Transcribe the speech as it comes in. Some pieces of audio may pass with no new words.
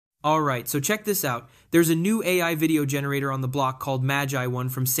Alright, so check this out. There's a new AI video generator on the block called Magi-1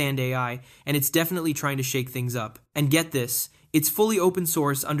 from Sand.ai, and it's definitely trying to shake things up. And get this, it's fully open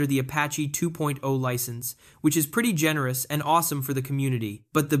source under the Apache 2.0 license, which is pretty generous and awesome for the community.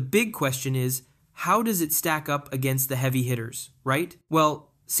 But the big question is, how does it stack up against the heavy hitters, right?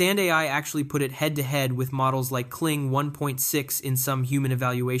 Well, SandAI actually put it head-to-head with models like Kling 1.6 in some human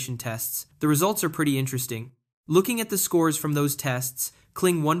evaluation tests. The results are pretty interesting. Looking at the scores from those tests,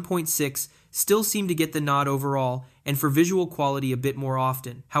 Kling 1.6 still seemed to get the nod overall, and for visual quality a bit more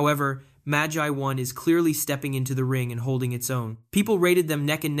often. However, Magi-1 is clearly stepping into the ring and holding its own. People rated them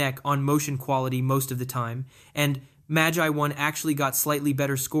neck and neck on motion quality most of the time, and Magi-1 actually got slightly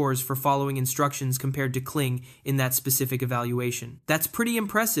better scores for following instructions compared to Kling in that specific evaluation. That's pretty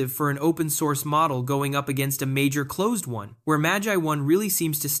impressive for an open source model going up against a major closed one. Where Magi-1 really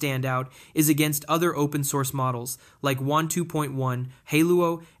seems to stand out is against other open source models like Wan 2.1,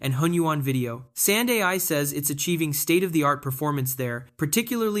 Haluo, and Hunyuan Video. SandAI says it's achieving state-of-the-art performance there,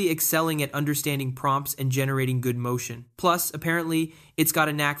 particularly excelling at understanding prompts and generating good motion. Plus, apparently, it's got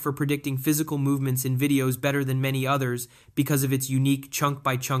a knack for predicting physical movements in videos better than many others because of its unique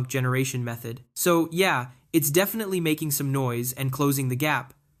chunk-by-chunk generation method. So yeah, it's definitely making some noise and closing the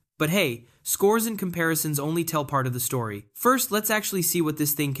gap. But hey, scores and comparisons only tell part of the story. First, let's actually see what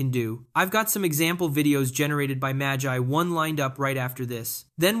this thing can do. I've got some example videos generated by Magi-1 lined up right after this.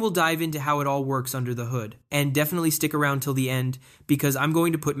 Then we'll dive into how it all works under the hood. And definitely stick around till the end, because I'm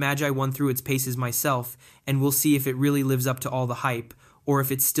going to put Magi-1 through its paces myself, and we'll see if it really lives up to all the hype, or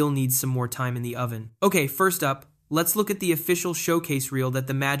if it still needs some more time in the oven. Okay, first up, let's look at the official showcase reel that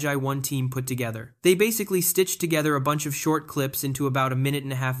the Magi-1 team put together. They basically stitched together a bunch of short clips into about a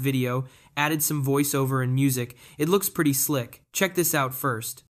 1.5-minute video, added some voiceover and music. It looks pretty slick. Check this out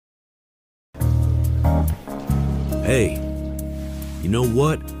first. Hey, you know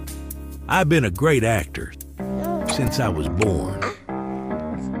what? I've been a great actor since I was born.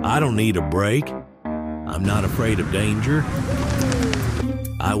 I don't need a break. I'm not afraid of danger.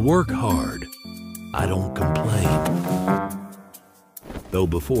 I work hard. I don't complain. Though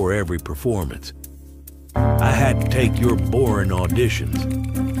before every performance, I had to take your boring auditions.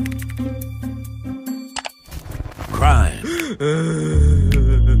 Crying.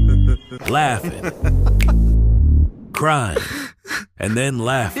 Laughing. Crying. And then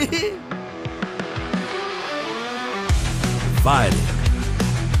laughing. Fighting.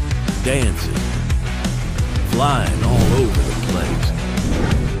 Dancing. Flying all over the place.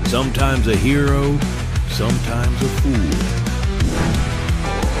 Sometimes a hero, sometimes a fool.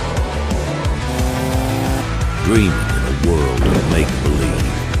 Dreaming in a world of make-believe.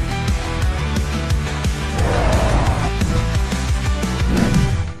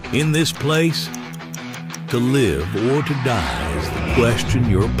 In this place, to live or to die is the question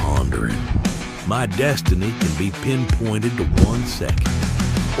you're pondering. My destiny can be pinpointed to 1 second,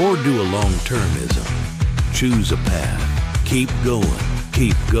 or do a long-termism. Choose a path, keep going,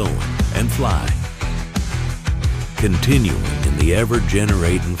 and fly. Continuing in the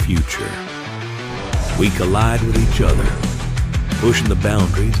ever-generating future. We collide with each other, pushing the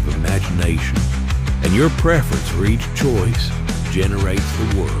boundaries of imagination, and your preference for each choice generates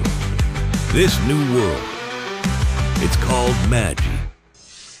the world. This new world, it's called Magi.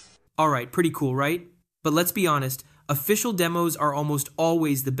 Alright, pretty cool, right? But let's be honest, official demos are almost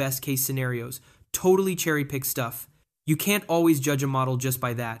always the best case scenarios. Totally cherry-picked stuff. You can't always judge a model just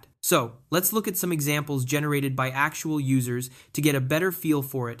by that. So, let's look at some examples generated by actual users to get a better feel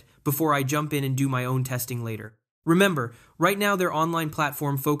for it before I jump in and do my own testing later. Remember, right now their online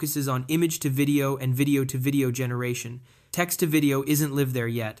platform focuses on image-to-video and video-to-video generation. Text-to-video isn't live there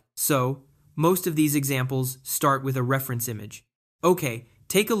yet, so most of these examples start with a reference image. Okay,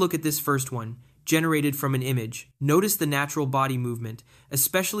 take a look at this first one, generated from an image. Notice the natural body movement,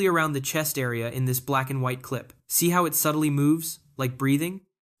 especially around the chest area in this black and white clip. See how it subtly moves, like breathing?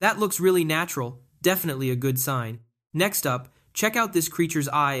 That looks really natural, definitely a good sign. Next up, check out this creature's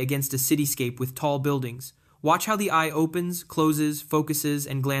eye against a cityscape with tall buildings. Watch how the eye opens, closes, focuses,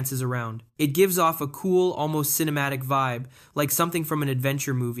 and glances around. It gives off a cool, almost cinematic vibe, like something from an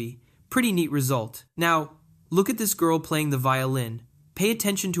adventure movie. Pretty neat result. Now, look at this girl playing the violin. Pay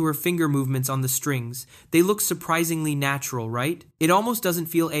attention to her finger movements on the strings. They look surprisingly natural, right? It almost doesn't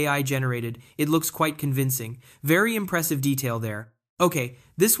feel AI generated. It looks quite convincing. Very impressive detail there. Okay,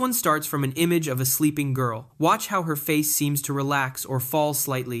 this one starts from an image of a sleeping girl. Watch how her face seems to relax or fall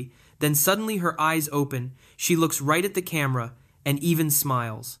slightly. Then suddenly her eyes open, she looks right at the camera, and even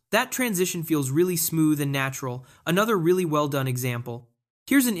smiles. That transition feels really smooth and natural. Another really well done example.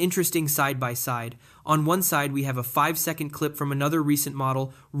 Here's an interesting side-by-side. On one side, we have a 5-second clip from another recent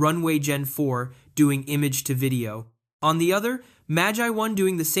model, Runway Gen 4, doing image to video. On the other, Magi-1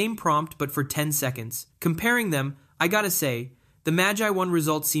 doing the same prompt but for 10 seconds. Comparing them, I gotta say, the Magi-1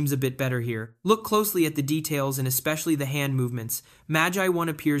 result seems a bit better here. Look closely at the details and especially the hand movements. Magi-1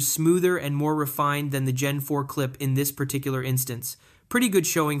 appears smoother and more refined than the Gen 4 clip in this particular instance. Pretty good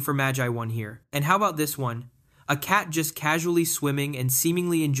showing for Magi-1 here. And how about this one? A cat just casually swimming and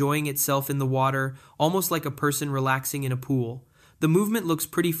seemingly enjoying itself in the water, almost like a person relaxing in a pool. The movement looks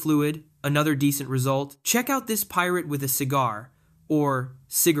pretty fluid, another decent result. Check out this pirate with a cigar, or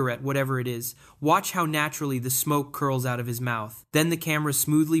cigarette, whatever it is. Watch how naturally the smoke curls out of his mouth. Then the camera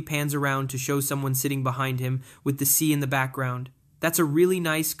smoothly pans around to show someone sitting behind him with the sea in the background. That's a really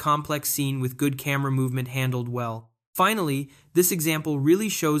nice, complex scene with good camera movement handled well. Finally, this example really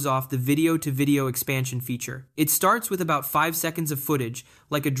shows off the video-to-video expansion feature. It starts with about 5 seconds of footage,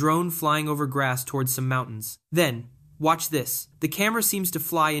 like a drone flying over grass towards some mountains. Then, watch this. The camera seems to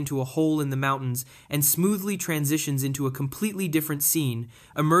fly into a hole in the mountains and smoothly transitions into a completely different scene,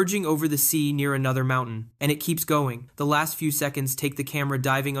 emerging over the sea near another mountain. And it keeps going. The last few seconds take the camera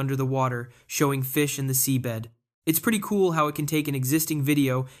diving under the water, showing fish in the seabed. It's pretty cool how it can take an existing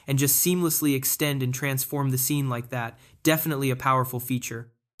video and just seamlessly extend and transform the scene like that. Definitely a powerful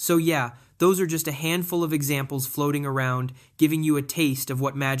feature. So yeah, those are just a handful of examples floating around, giving you a taste of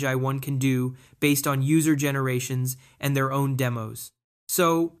what Magi-1 can do based on user generations and their own demos.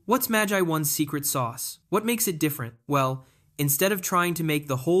 So, what's Magi-1's secret sauce? What makes it different? Well, instead of trying to make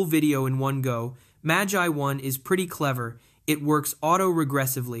the whole video in one go, Magi-1 is pretty clever. It works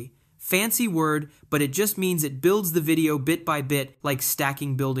auto-regressively. Fancy word, but it just means it builds the video bit by bit like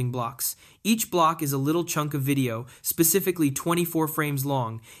stacking building blocks. Each block is a little chunk of video, specifically 24 frames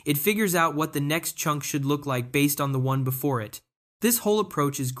long. It figures out what the next chunk should look like based on the one before it. This whole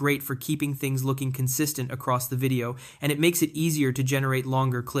approach is great for keeping things looking consistent across the video, and it makes it easier to generate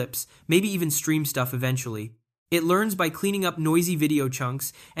longer clips, maybe even stream stuff eventually. It learns by cleaning up noisy video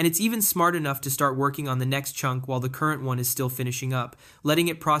chunks, and it's even smart enough to start working on the next chunk while the current one is still finishing up, letting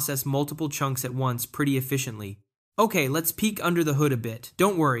it process multiple chunks at once pretty efficiently. Okay, let's peek under the hood a bit.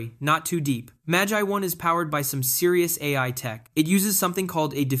 Don't worry, not too deep. Magi-1 is powered by some serious AI tech. It uses something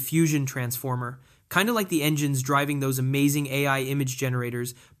called a diffusion transformer, kind of like the engines driving those amazing AI image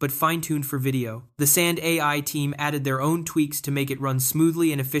generators, but fine-tuned for video. The SandAI team added their own tweaks to make it run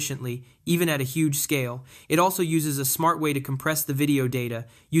smoothly and efficiently, even at a huge scale. It also uses a smart way to compress the video data,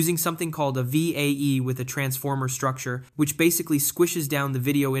 using something called a VAE with a transformer structure, which basically squishes down the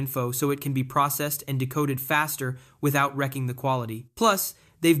video info so it can be processed and decoded faster without wrecking the quality. Plus,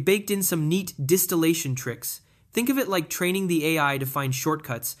 they've baked in some neat distillation tricks. Think of it like training the AI to find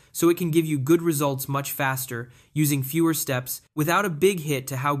shortcuts so it can give you good results much faster, using fewer steps, without a big hit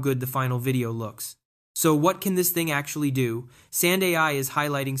to how good the final video looks. So what can this thing actually do? SandAI is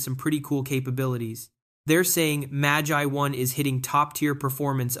highlighting some pretty cool capabilities. They're saying Magi-1 is hitting top-tier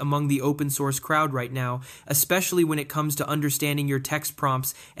performance among the open-source crowd right now, especially when it comes to understanding your text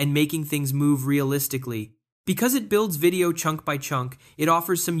prompts and making things move realistically. Because it builds video chunk by chunk, it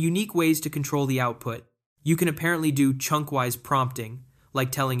offers some unique ways to control the output. You can apparently do chunk-wise prompting,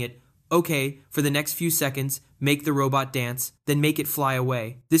 like telling it, okay, for the next few seconds, make the robot dance, then make it fly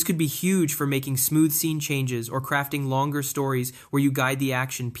away. This could be huge for making smooth scene changes or crafting longer stories where you guide the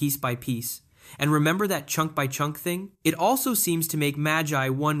action piece by piece. And remember that chunk-by-chunk thing? It also seems to make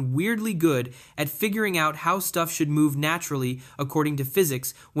Magi-1 weirdly good at figuring out how stuff should move naturally according to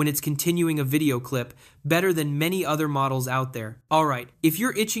physics when it's continuing a video clip, better than many other models out there. Alright, if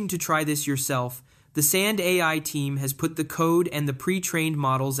you're itching to try this yourself, the SandAI team has put the code and the pre-trained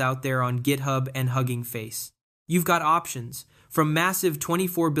models out there on GitHub and Hugging Face. You've got options, from massive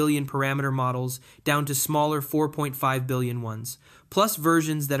 24 billion parameter models down to smaller 4.5 billion ones, plus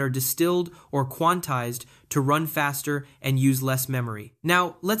versions that are distilled or quantized to run faster and use less memory.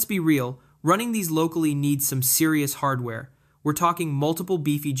 Now, let's be real, running these locally needs some serious hardware. We're talking multiple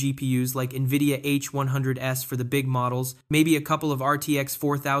beefy GPUs like NVIDIA H100S for the big models, maybe a couple of RTX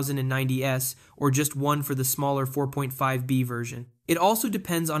 4090S, or just one for the smaller 4.5B version. It also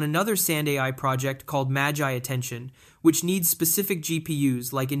depends on another SandAI project called Magi Attention, which needs specific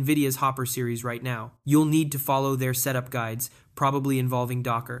GPUs like NVIDIA's Hopper series right now. You'll need to follow their setup guides, probably involving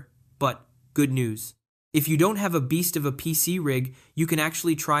Docker. But, good news. If you don't have a beast of a PC rig, you can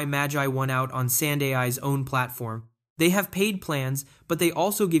actually try Magi-1 out on SandAI's own platform. They have paid plans, but they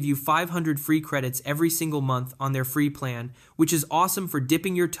also give you 500 free credits every single month on their free plan, which is awesome for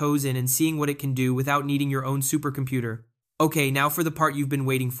dipping your toes in and seeing what it can do without needing your own supercomputer. Okay, now for the part you've been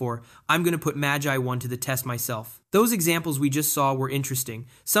waiting for. I'm gonna put Magi-1 to the test myself. Those examples we just saw were interesting.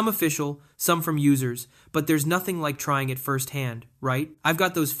 Some official, some from users, but there's nothing like trying it firsthand, right? I've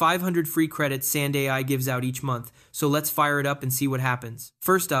got those 500 free credits SandAI gives out each month, so let's fire it up and see what happens.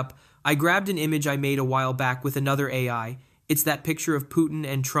 First up, I grabbed an image I made a while back with another AI. It's that picture of Putin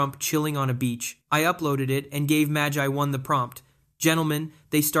and Trump chilling on a beach. I uploaded it and gave Magi-1 the prompt. Gentlemen,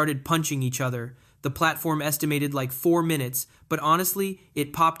 they started punching each other. The platform estimated like 4 minutes, but honestly,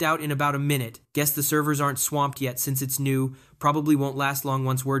 it popped out in about a minute. Guess the servers aren't swamped yet since it's new. Probably won't last long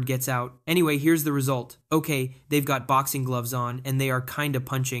once word gets out. Anyway, here's the result. Okay, they've got boxing gloves on, and they are kinda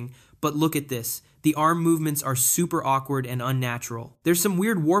punching, but look at this. The arm movements are super awkward and unnatural. There's some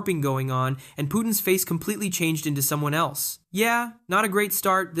weird warping going on, and Putin's face completely changed into someone else. Yeah, not a great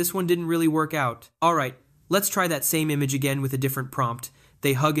start. This one didn't really work out. Alright, let's try that same image again with a different prompt.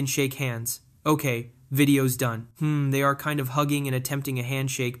 They hug and shake hands. Okay, video's done. They are kind of hugging and attempting a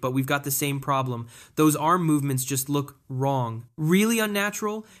handshake, but we've got the same problem. Those arm movements just look wrong. Really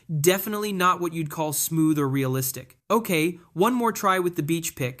unnatural? Definitely not what you'd call smooth or realistic. Okay, one more try with the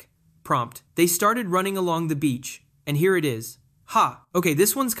beach pic. Prompt. They started running along the beach, and here it is. Ha! Okay,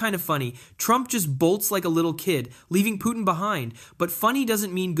 this one's kind of funny. Trump just bolts like a little kid, leaving Putin behind, but funny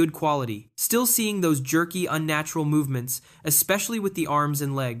doesn't mean good quality. Still seeing those jerky, unnatural movements, especially with the arms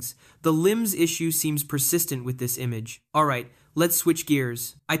and legs. The limbs issue seems persistent with this image. Alright, let's switch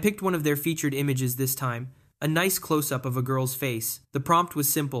gears. I picked one of their featured images this time. A nice close-up of a girl's face. The prompt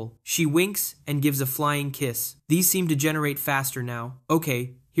was simple. She winks and gives a flying kiss. These seem to generate faster now.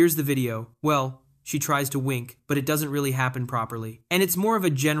 Okay, here's the video. Well, she tries to wink, but it doesn't really happen properly. And it's more of a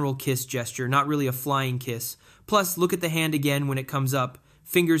general kiss gesture, not really a flying kiss. Plus, look at the hand again when it comes up.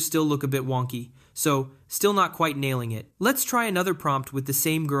 Fingers still look a bit wonky. So, still not quite nailing it. Let's try another prompt with the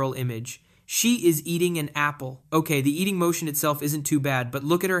same girl image. She is eating an apple. Okay, the eating motion itself isn't too bad, but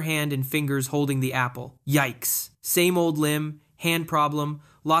look at her hand and fingers holding the apple. Yikes. Same old limb, hand problem,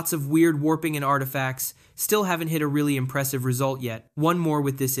 lots of weird warping and artifacts. Still haven't hit a really impressive result yet. One more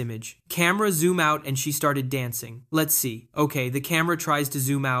with this image. Camera zoom out and she started dancing. Let's see. Okay, the camera tries to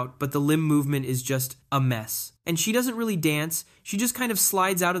zoom out, but the limb movement is just a mess. And she doesn't really dance, she just kind of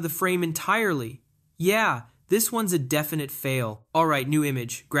slides out of the frame entirely. Yeah, this one's a definite fail. Alright, new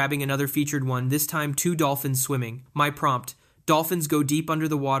image. Grabbing another featured one, this time 2 dolphins swimming. My prompt. Dolphins go deep under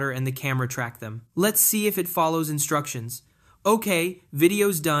the water and the camera track them. Let's see if it follows instructions. Okay,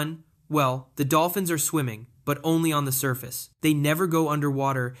 video's done. Well, the dolphins are swimming, but only on the surface. They never go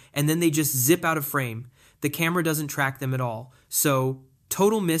underwater, and then they just zip out of frame. The camera doesn't track them at all. So,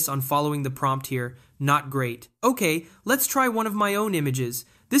 total miss on following the prompt here. Not great. Okay, let's try one of my own images.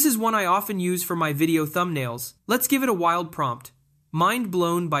 This is one I often use for my video thumbnails. Let's give it a wild prompt. Mind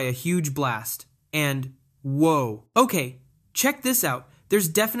blown by a huge blast. And, whoa. Okay, check this out. There's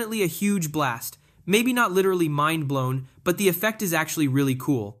definitely a huge blast. Maybe not literally mind blown, but the effect is actually really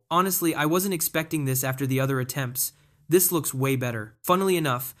cool. Honestly, I wasn't expecting this after the other attempts. This looks way better. Funnily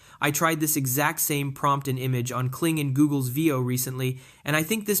enough, I tried this exact same prompt and image on Kling and Google's VO recently, and I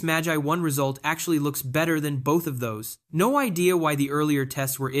think this Magi-1 result actually looks better than both of those. No idea why the earlier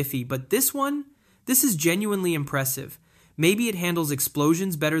tests were iffy, but this is genuinely impressive. Maybe it handles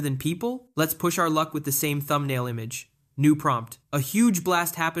explosions better than people? Let's push our luck with the same thumbnail image. New prompt. A huge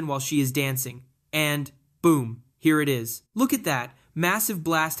blast happened while she is dancing. And boom, here it is. Look at that, massive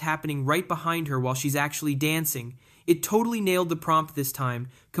blast happening right behind her while she's actually dancing. It totally nailed the prompt this time,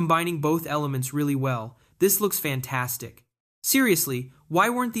 combining both elements really well. This looks fantastic. Seriously, why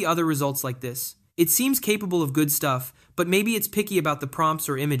weren't the other results like this? It seems capable of good stuff, but maybe it's picky about the prompts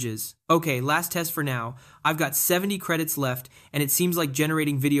or images. Okay, last test for now. I've got 70 credits left, and it seems like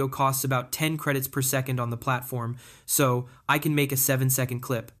generating video costs about 10 credits per second on the platform, so I can make a 7-second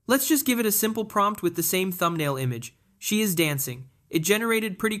clip. Let's just give it a simple prompt with the same thumbnail image. She is dancing. It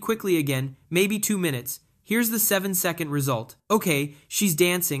generated pretty quickly again, maybe 2 minutes. Here's the 7-second result. Okay, she's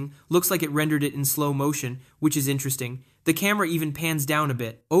dancing, looks like it rendered it in slow motion, which is interesting. The camera even pans down a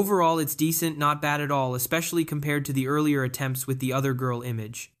bit. Overall, it's decent, not bad at all, especially compared to the earlier attempts with the other girl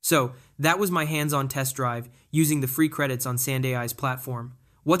image. So, that was my hands-on test drive, using the free credits on SandAI's platform.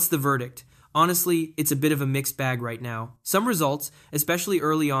 What's the verdict? Honestly, it's a bit of a mixed bag right now. Some results, especially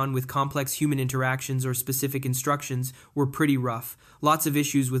early on with complex human interactions or specific instructions, were pretty rough. Lots of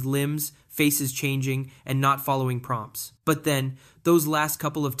issues with limbs, faces changing, and not following prompts. But then, those last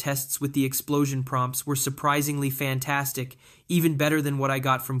couple of tests with the explosion prompts were surprisingly fantastic, even better than what I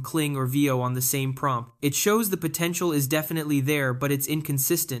got from Kling or VO on the same prompt. It shows the potential is definitely there, but it's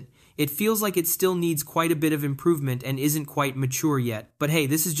inconsistent. It feels like it still needs quite a bit of improvement and isn't quite mature yet. But hey,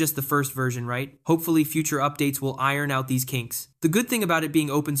 this is just the first version, right? Hopefully future updates will iron out these kinks. The good thing about it being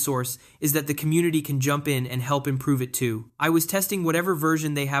open source is that the community can jump in and help improve it too. I was testing whatever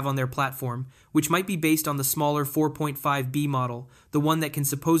version they have on their platform, which might be based on the smaller 4.5B model, the one that can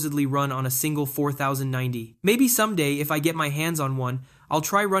supposedly run on a single 4090. Maybe someday, if I get my hands on one, I'll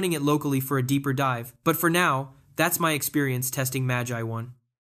try running it locally for a deeper dive. But for now, that's my experience testing Magi-1.